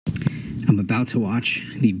I'm about to watch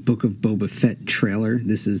the Book of Boba Fett trailer.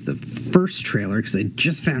 This is the first trailer because I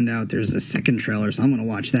just found out there's a second trailer, so I'm going to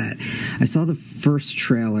watch that. I saw the first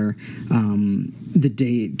trailer the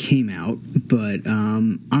day it came out, but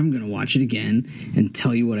I'm going to watch it again and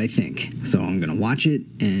tell you what I think. So I'm going to watch it,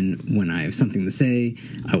 and when I have something to say,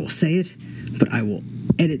 I will say it, but I will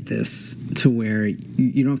edit this to where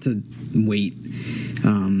you don't have to wait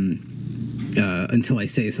until I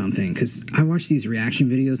say something, because I watch these reaction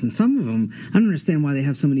videos, and some of them, I don't understand why they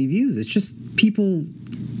have so many views. It's just people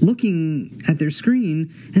looking at their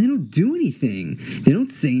screen, and they don't do anything. They don't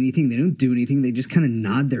say anything. They don't do anything. They just kind of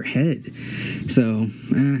nod their head. So,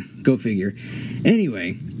 go figure.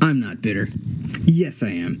 Anyway, I'm not bitter. Yes, I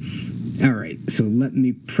am. All right, so let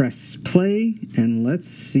me press play, and let's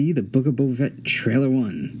see the Book of Boba Fett trailer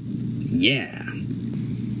 1. Yeah.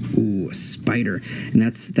 Ooh, a spider. And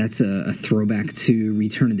that's a throwback to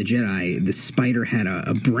Return of the Jedi. The spider had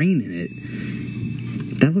a brain in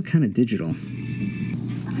it. That looked kind of digital.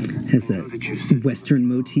 Has that Western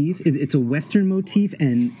motif. It's a Western motif,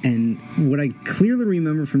 and what I clearly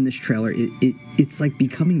remember from this trailer, it's like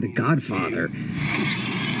becoming the Godfather.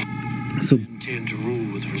 So intend to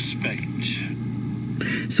rule with respect.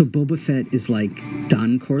 So Boba Fett is like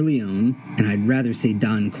Don Corleone, and I'd rather say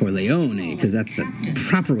Don Corleone because that's the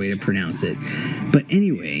proper way to pronounce it. But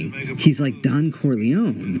anyway, he's like Don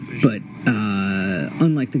Corleone, but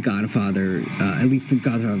unlike the Godfather, at least in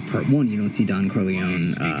Godfather Part 1, you don't see Don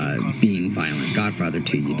Corleone being violent. Godfather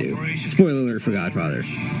 2, you do. Spoiler alert for Godfather.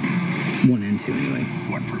 1 and 2, anyway.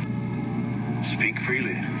 Speak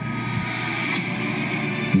freely.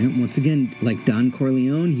 Yeah, once again, like Don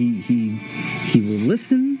Corleone, he will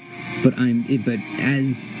listen, but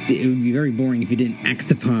as it would be very boring if you didn't act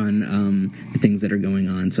upon the things that are going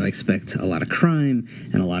on. So I expect a lot of crime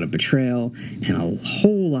and a lot of betrayal and a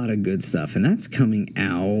whole lot of good stuff. And that's coming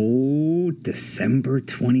out December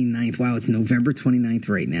 29th. Wow, it's November 29th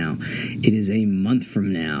right now. It is a month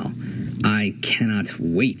from now. I cannot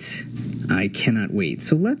wait. I cannot wait.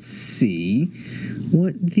 So let's see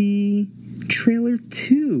what the trailer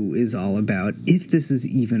 2 is all about, if this is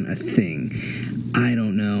even a thing. I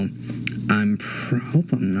don't know.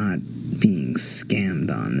 Hope I'm not being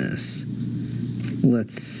scammed on this.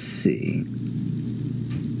 Let's see.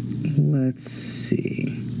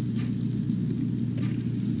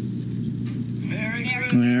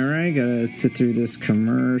 Alright, gotta sit through this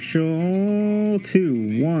commercial.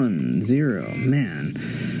 2, 1, 0. Man.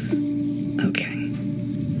 Okay.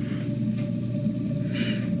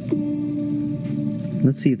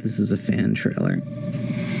 Let's see if this is a fan trailer.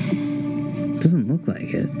 Doesn't look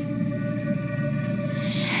like it.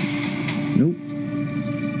 Nope.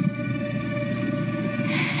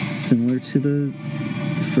 Similar to the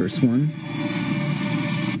first one.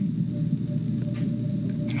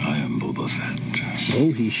 I am Boba Fett.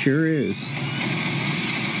 Oh, he sure is.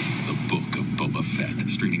 The Book of Boba Fett,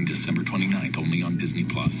 streaming December 29th, only on Disney+.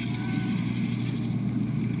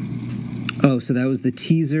 Oh, so that was the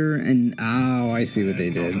teaser, and I see what they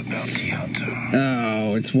did.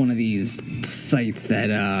 Oh, it's one of these sites that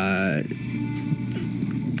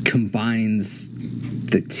combines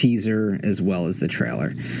the teaser as well as the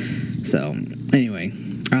trailer. So, anyway,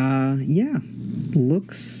 yeah,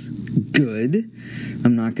 looks good.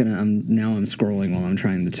 I'm scrolling while I'm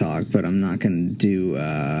trying to talk, but I'm not gonna do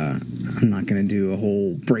a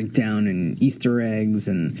whole breakdown and Easter eggs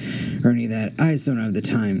or any of that. I just don't have the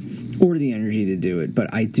time or the energy to do it,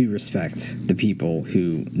 but I do respect the people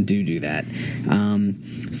who do that.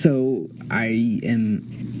 So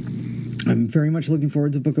I'm very much looking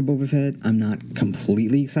forward to Book of Boba Fett. I'm not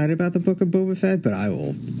completely excited about the Book of Boba Fett, but I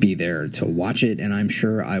will be there to watch it, and I'm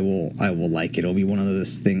sure I will like it. It'll be one of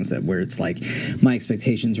those things where it's like my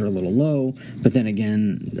expectations are a little low, but then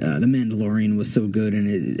again, The Mandalorian was so good, and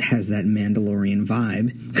it has that Mandalorian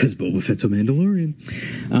vibe, because Boba Fett's a Mandalorian.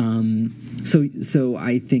 So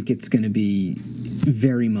I think it's going to be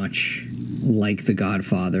very much like The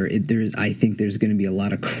Godfather. I think there's going to be a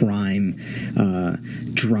lot of crime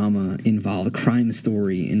drama involved, a crime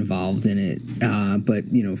story involved in it,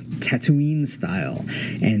 but, Tatooine style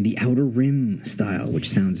and the Outer Rim style, which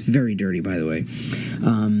sounds very dirty, by the way.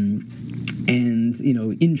 And,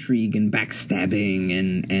 intrigue and backstabbing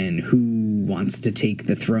and who wants to take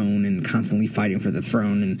the throne and constantly fighting for the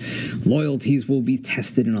throne, and loyalties will be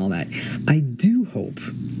tested and all that. I do hope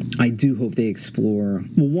I do hope they explore,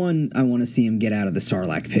 well, one, I want to see him get out of the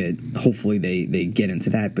Sarlacc pit. Hopefully they get into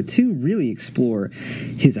that. But two, really explore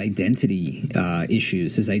his identity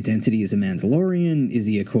issues. His identity as a Mandalorian. Is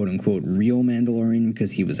he a quote-unquote real Mandalorian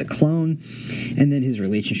because he was a clone? And then his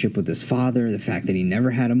relationship with his father, the fact that he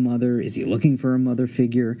never had a mother. Is he looking for a mother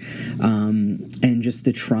figure? And just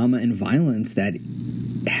the trauma and violence that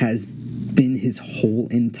has been his whole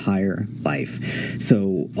entire life.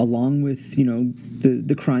 So along with,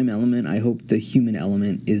 the crime element, I hope the human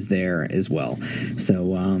element is there as well.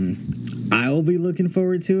 So I'll be looking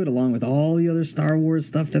forward to it, along with all the other Star Wars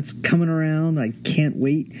stuff that's coming around. I can't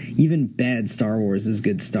wait. Even bad Star Wars is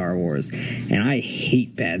good Star Wars. And I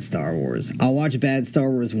hate bad Star Wars. I'll watch bad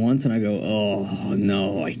Star Wars once and I go, oh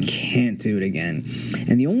no, I can't do it again.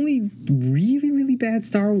 And the only really, really bad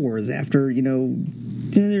Star Wars after,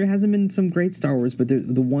 there hasn't been some great Star Wars, but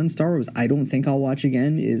the one Star Wars I don't think I'll watch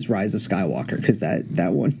again is Rise of Skywalker, because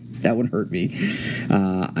that one hurt me.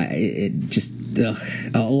 A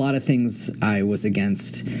lot of things I was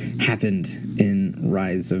against happened in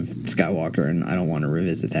Rise of Skywalker, and I don't want to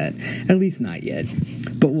revisit that, at least not yet.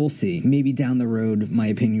 But we'll see. Maybe down the road my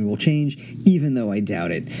opinion will change, even though I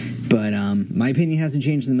doubt it. But my opinion hasn't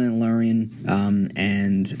changed in The Mandalorian,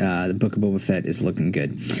 and the Book of Boba Fett is looking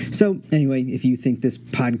good. So anyway, if you think this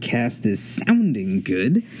podcast is sounding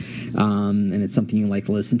good, and it's something you like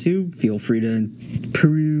to listen to, feel free to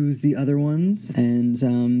peruse the other ones,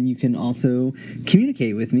 and you can also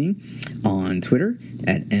communicate with me on Twitter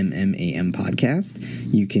at MMAM Podcast.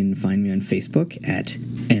 You can find me on Facebook at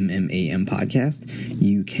MMAM Podcast.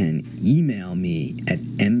 You can email me at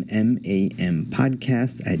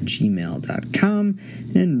mmampodcast@gmail.com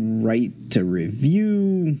and write a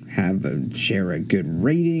review, share a good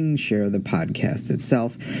rating, share the podcast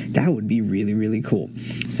itself. That would be really, really cool.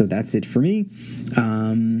 So that's it for me.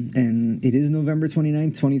 And it is November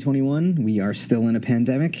 29th, 2021. We are still in a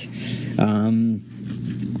pandemic.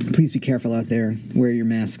 Please be careful out there. Wear your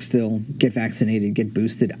mask still. Get vaccinated. Get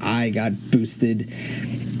boosted. I got boosted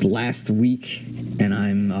last week, and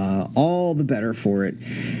I'm all the better for it.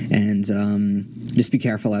 And just be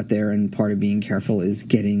careful out there. And part of being careful is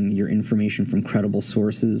getting your information from credible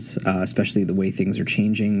sources, especially the way things are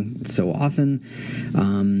changing so often.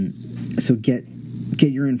 So get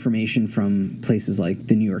your information from places like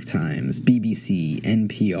the New York Times, BBC,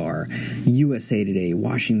 NPR, USA Today,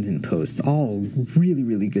 Washington Post, all really,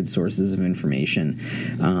 really good sources of information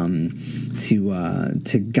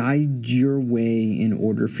to guide your way in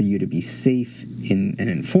order for you to be safe and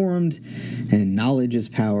informed. And knowledge is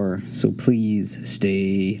power, so please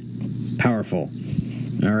stay powerful.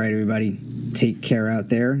 All right, everybody, take care out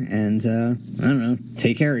there, and I don't know,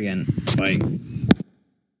 take care again. Bye.